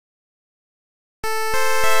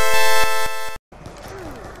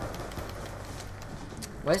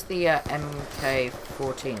Where's the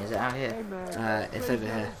MK14? Is it out here? It's over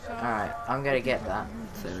here. Alright, I'm gonna get that.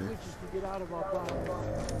 So,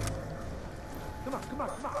 Come on,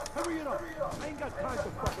 hurry it up. I ain't got time to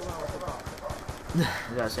fuck around with the box.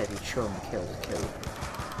 You gotta say if you kill him, kill.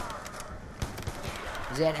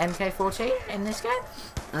 Is it an MK14 in this game?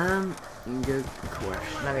 good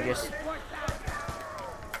question. Let me just...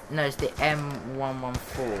 No, it's the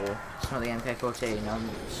M114. It's not the MK14. I'm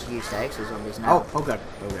just used to extra zombies now. Oh god.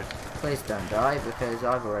 Please don't die, because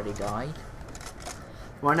I've already died.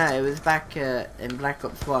 Well, no, it was back in Black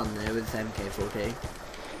Ops 1, it was MK14.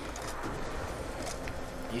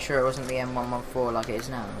 You sure it wasn't the M114 like it is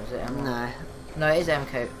now? Is it M1? No, No, it is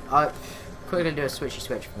MK. Quickly do a switch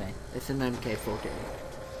for me. it's an MK14.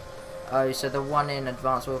 Oh, so the one in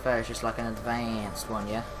Advanced Warfare is just like an advanced one,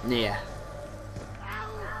 yeah? Yeah.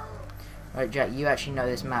 Right, Jack, you actually know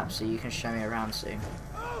this map, so you can show me around soon.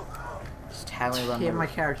 Just tell me when Hear my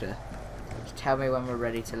character. Just tell me when we're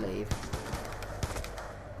ready to leave.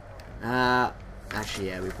 Actually,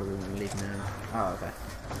 yeah, we probably won't leave now. Oh, okay.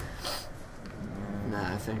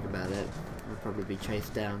 Nah, think about it. We'll probably be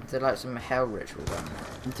chased down. Is there like some hell ritual going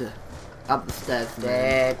on? Up the stairs.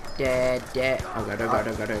 Dead. Oh god.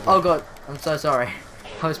 Oh god, I'm so sorry.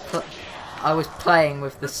 I was playing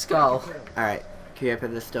with the skull. Alright, can you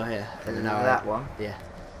open this door here? That one. Yeah.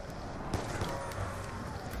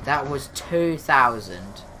 That was 2,000.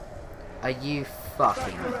 Are you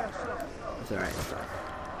fucking me? It's alright.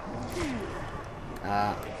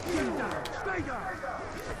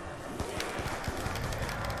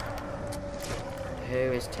 Who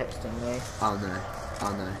is texting me? Oh no.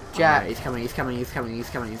 Jack. Oh, no. He's coming.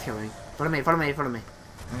 Follow me.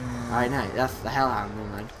 Alright, no, that's the hellhound,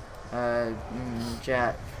 man.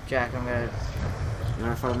 Jack, I'm gonna... You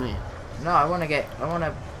wanna follow me? No,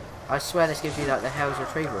 I swear this gives you like the Hell's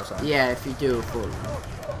Retriever or something. Yeah, if you do, we'll follow.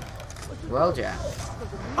 Well, Jack,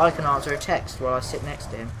 I can answer a text while I sit next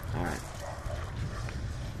to him. Alright.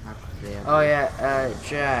 Oh yeah,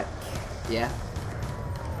 Jack. Yeah?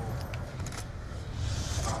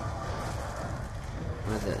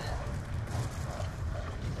 What is it?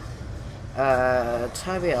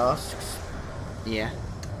 Toby asks, Yeah.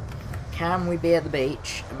 can we be at the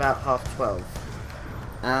beach about 12:30?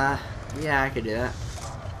 Yeah, I could do that.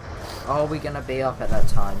 Are we gonna be up at that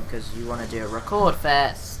time? Because you want to do a record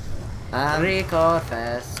fest. Record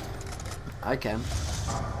fest. I can.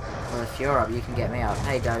 Well, if you're up, you can get me up.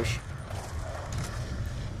 Hey, Doge.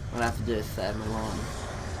 What I have to do is set him alarm.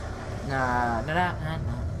 No.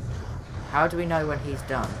 How do we know when he's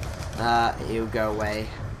done? He'll go away.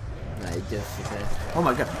 No, he disappears. Oh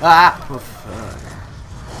my god. Ah! Oh, fuck.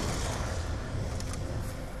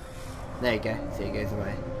 There you go. So he goes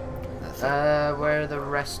away. That's it. Where are the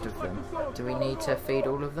rest of them? Do we need to feed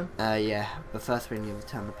all of them? Yeah. But first we need to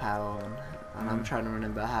turn the power on. And I'm trying to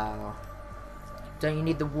remember how. Don't you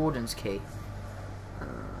need the warden's key?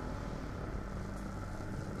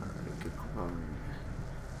 Good one.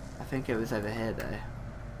 I think it was over here though.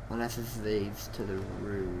 Unless this leads to the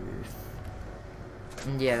roof.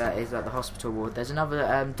 Yeah, that is like the hospital ward. There's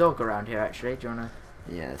another dog around here actually. Do you wanna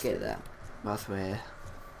Yeah, let's get do that. Whilst we're here.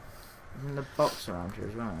 Isn't the box around here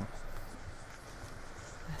as well?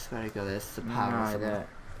 I swear to God, there's the power. No,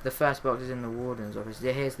 the first box is in the warden's office.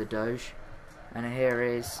 Yeah, here's the Doge. And here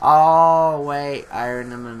is... Oh, wait, I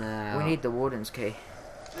remember now. We need the warden's key.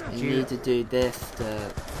 You need to do this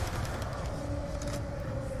to...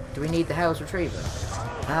 Do we need the Hell's Retriever?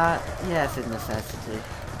 Yeah, it's a necessity.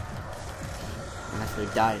 Unless we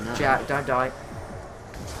die now. Jack, don't die.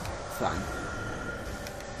 Fine.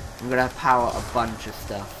 I'm gonna power a bunch of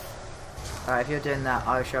stuff. Alright, if you're doing that,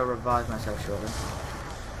 I shall revive myself shortly.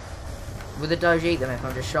 Will the Doge eat them if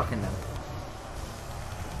I'm just shocking them?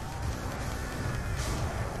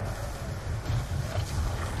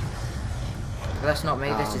 But that's not me,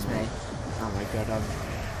 this is me. Oh my god,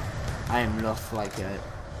 I am lost like a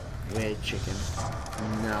weird chicken.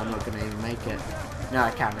 No, I'm not gonna even make it. No, I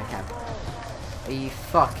can. Are you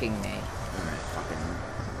fucking me? Alright,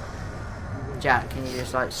 fucking. Jack, can you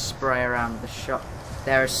just like spray around the shop?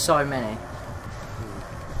 There are so many.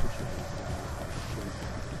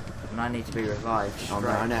 And I need to be revived. Oh no,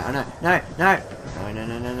 straight. No.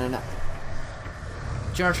 No.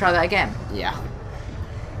 Do you want to try that again? Yeah.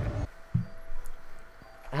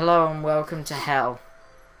 Hello and welcome to hell.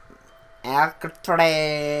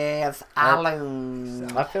 Alcatraz,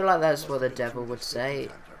 alone. I feel like that's what the devil would say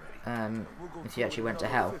if you actually went to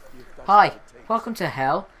hell. Hi, welcome to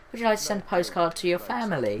hell. Would you like to send a postcard to your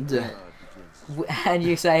family? And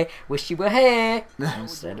you say, wish you were here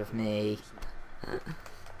instead of me.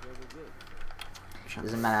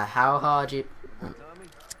 Doesn't matter how hard you...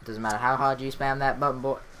 It doesn't matter how hard you spam that button,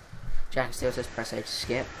 boy. Jack still says press A to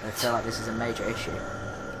skip. I feel like this is a major issue.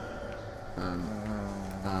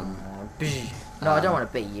 No, I don't want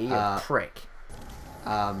to beat you, you prick.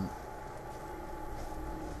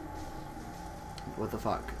 What the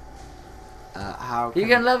fuck? How You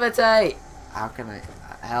can levitate! How can I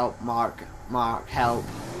help, Mark? Mark, help.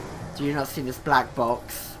 Do you not see this black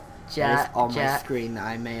box? Jack, It's on my Jack, screen that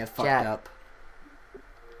I may have fucked Jack. up.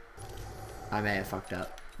 I may have fucked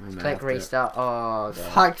up. I may Click have to- restart. Oh, God.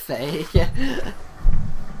 Fuck's sake.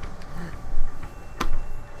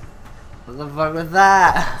 What the fuck was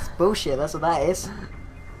that? It's bullshit, that's what that is.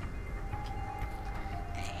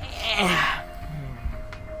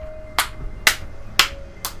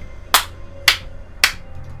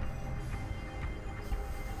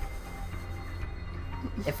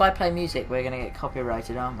 If I play music, we're gonna get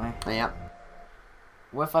copyrighted, aren't we? Yep.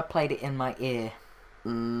 What if I played it in my ear?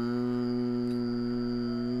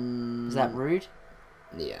 Is that rude?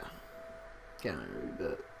 Yeah. Kind of rude,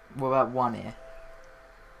 but... What about one ear?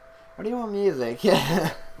 What do you want music?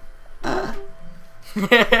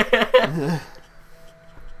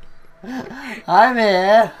 I'm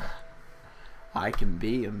here. I can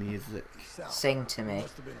be your music. Sing to me.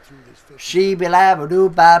 She be la do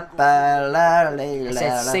ba ba la la It la.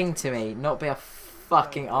 said sing to me, not be a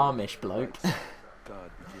fucking Amish bloke. God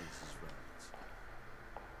begins his reverence.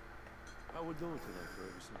 How we doing today,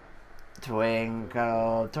 Ferguson?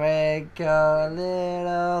 Twinkle, twinkle,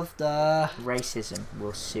 little star. Racism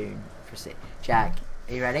will soon proceed. Jack,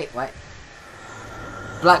 are you ready? Wait.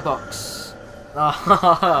 Black box.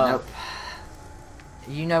 Oh. Nope.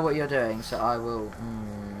 You know what you're doing, so I will.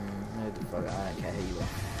 No, the fuck. I don't care who you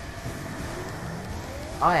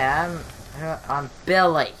are. I'm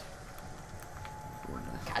Billy.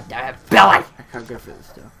 God damn it, Billy! I can't go for this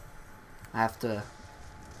still. I have to.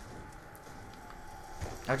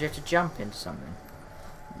 Oh, do you have to jump into something?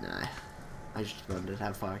 No. I just wondered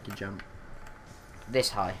how far I could jump. This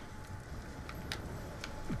high.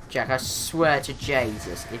 Jack, I swear to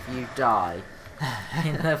Jesus, if you die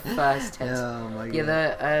in the first 10 Oh my god.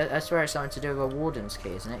 yeah, I swear it's something to do with a warden's key,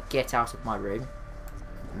 isn't it? Get out of my room.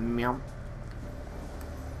 Meow.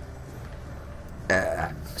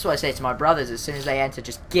 That's what I say to my brothers as soon as they enter,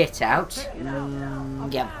 just get out. Yep.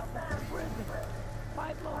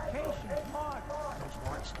 5 locations, Mark.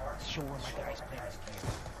 Show where my guys plans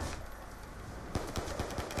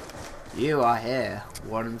came. You are here.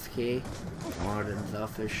 Warden's key. Warden's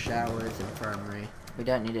office, showers, infirmary. We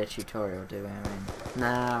don't need a tutorial, do we? I mean,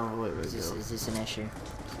 No, wait, is this an issue?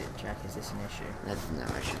 Jack, is this an issue? That's no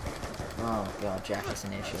issue. Oh god, Jack, it's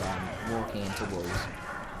an issue. I'm walking into walls.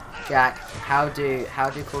 Jack, how do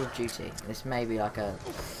Call of Duty? This may be like a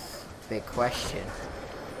big question.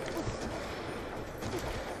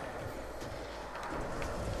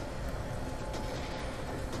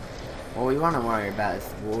 All we want to worry about is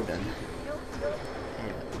the warden.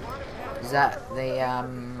 Is that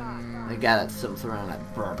the The guy that stumps around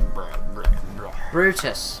like brr, brr, brr, brr.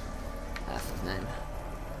 Brutus? That's his name.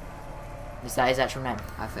 Is that his actual name?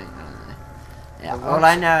 I think, I don't know. Yeah, But all what-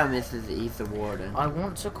 I know is he's the warden. I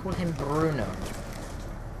want to call him Bruno.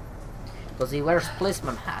 Because he wears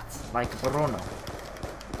policeman hats, like Bruno.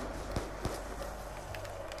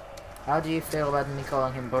 How do you feel about me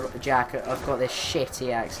calling him Jack? I've got this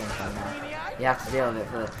shitty accent on now. You have to deal with it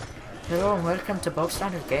for the... Hello and welcome to Bog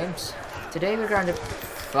Standard Games. Today we're going to...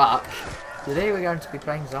 Fuck. Today we're going to be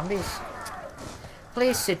playing zombies.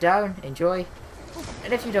 Please sit down, enjoy.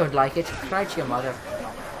 And if you don't like it, cry to your mother.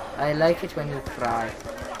 I like it when you cry.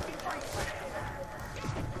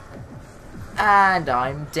 And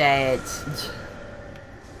I'm dead.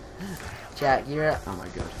 Jack, you Oh my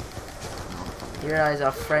god. realise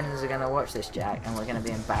our friends are going to watch this, Jack, and we're going to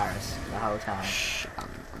be embarrassed the whole time. Shh.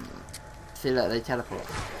 See, look, they teleport.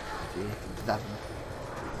 See, that's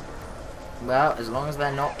Well, as long as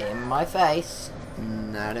they're not in my face,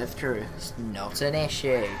 no, that's true. it's not an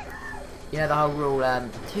issue. You know the whole rule,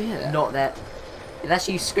 Yeah. not that... That's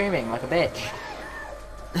you screaming like a bitch.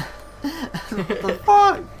 What the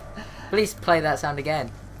fuck? Please play that sound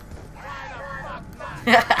again.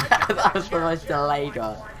 That was the most delayed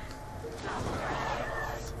one.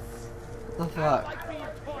 What the fuck?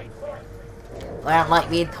 I don't like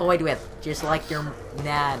being toyed with, just like your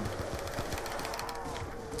nan.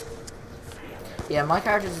 Yeah, my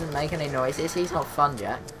character doesn't make any noises, he's not fun,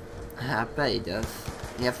 Jack. I bet he does.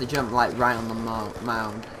 You have to jump like right on the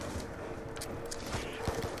mound.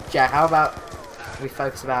 Jack, how about we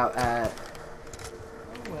focus about,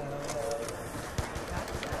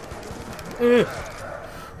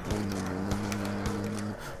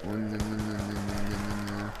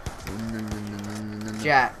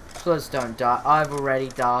 Jack, please don't die. I've already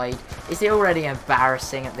died. Is it already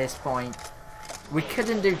embarrassing at this point? We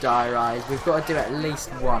couldn't do die rise. We've got to do at least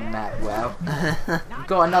one map well. We've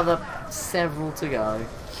got another several to go.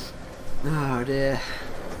 Oh dear.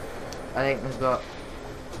 I think we've got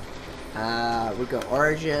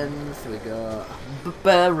Origins, we got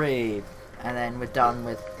Buried. And then we're done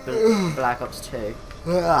with Black Ops 2.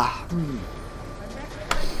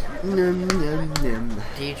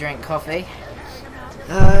 Do you drink coffee?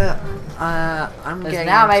 I'm getting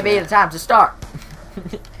Now may into be it. the time to start.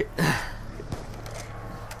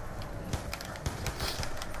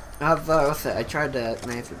 I tried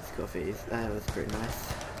Nathan's coffees. That was pretty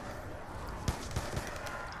nice.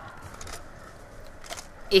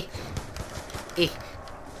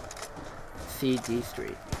 CD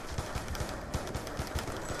Street.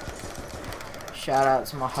 Shout out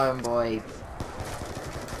to my homeboy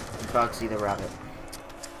Bugsy the Rabbit.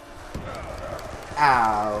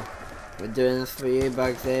 Ow. We're doing this for you,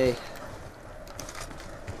 Bugsy.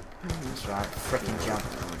 That's right, frickin' jump.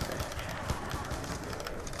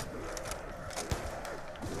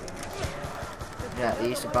 Yeah, the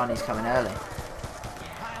Easter Bunny's coming early.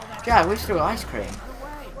 Jack, we've still got ice cream.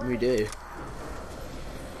 We do.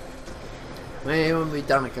 Maybe when we've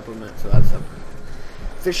done a couple of minutes, we'll have some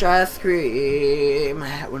fish ice cream.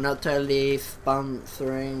 We're not totally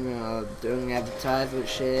sponsoring or doing advertisement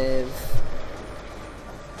shares.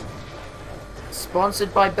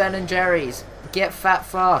 Sponsored by Ben & Jerry's. Get fat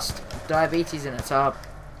fast. Diabetes in a tub.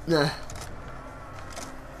 Nah.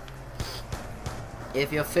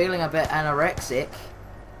 If you're feeling a bit anorexic,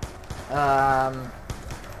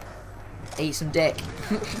 eat some dick.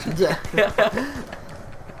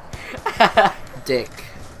 Dick.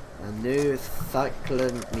 A new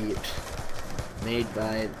succulent meat made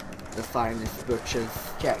by the finest butchers.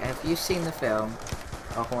 Jack, have you seen the film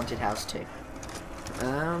A Haunted House 2?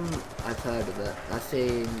 I've heard of it.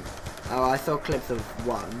 I saw clips of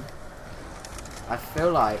one. I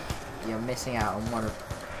feel like you're missing out on one of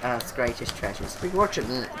Earth's greatest treasures. We can watch it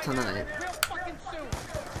tonight.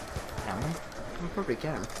 Can we? We probably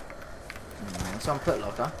can. It's on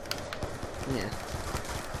Putlocker. Yeah.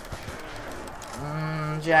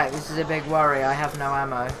 Jack, this is a big worry. I have no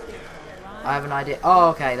ammo. I have an idea. Oh,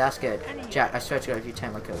 okay, that's good. Jack, I swear to God, if you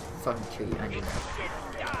take my coat, fucking kill you, and you know.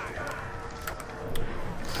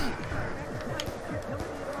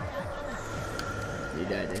 You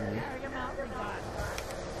died, didn't you?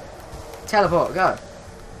 Teleport, go.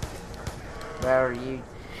 Where are you?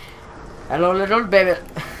 Hello, little baby.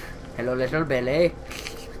 Hello, little Billy.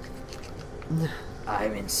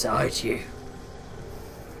 I'm inside you.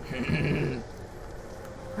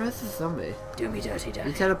 Where's the zombie? Do me dirty, You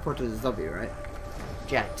daddy. teleported the zombie, right?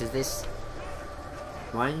 Jack, does this...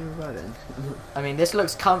 Why are you reviving? I mean, this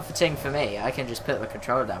looks comforting for me. I can just put the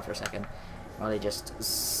controller down for a second while he just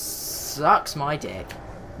sucks my dick.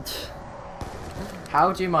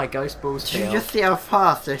 How do my ghost balls Did feel? you just see how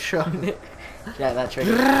fast they shot? Yeah, that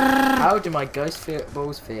trigger. How do my ghost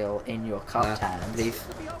balls feel in your cupped hands? Please.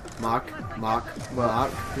 Mark,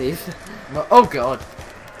 please. Oh god.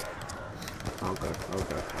 Oh god, oh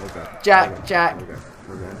god, oh god. Jack, oh god, Jack. Oh god,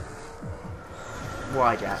 oh god.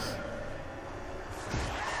 Why, Jack?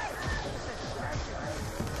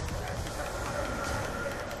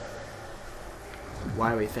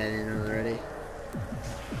 Why are we failing already?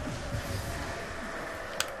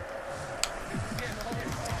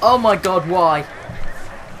 Oh my god, why?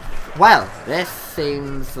 Well, this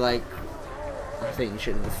seems like I think you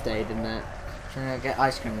shouldn't have stayed in that. Can I get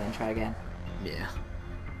ice cream and then try again? Yeah.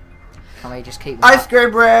 Can we just keep the Ice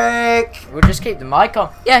cream break! We'll just keep the mic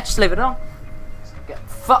on. Yeah, just leave it on.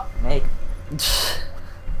 Fuck me.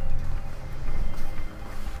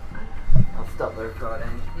 I'll stop the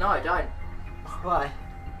recording. No, I don't. Why?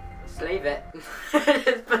 Just leave it. Just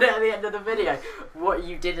put it at the end of the video. What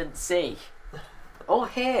you didn't see. Or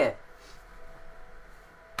hear.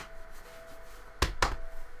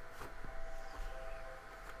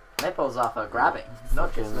 Nipples off her grabbing,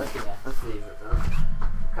 not just looking at. Let's leave it though.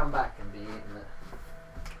 Come back and be eating it.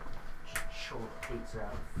 Short pizza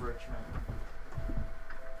out of Richmond.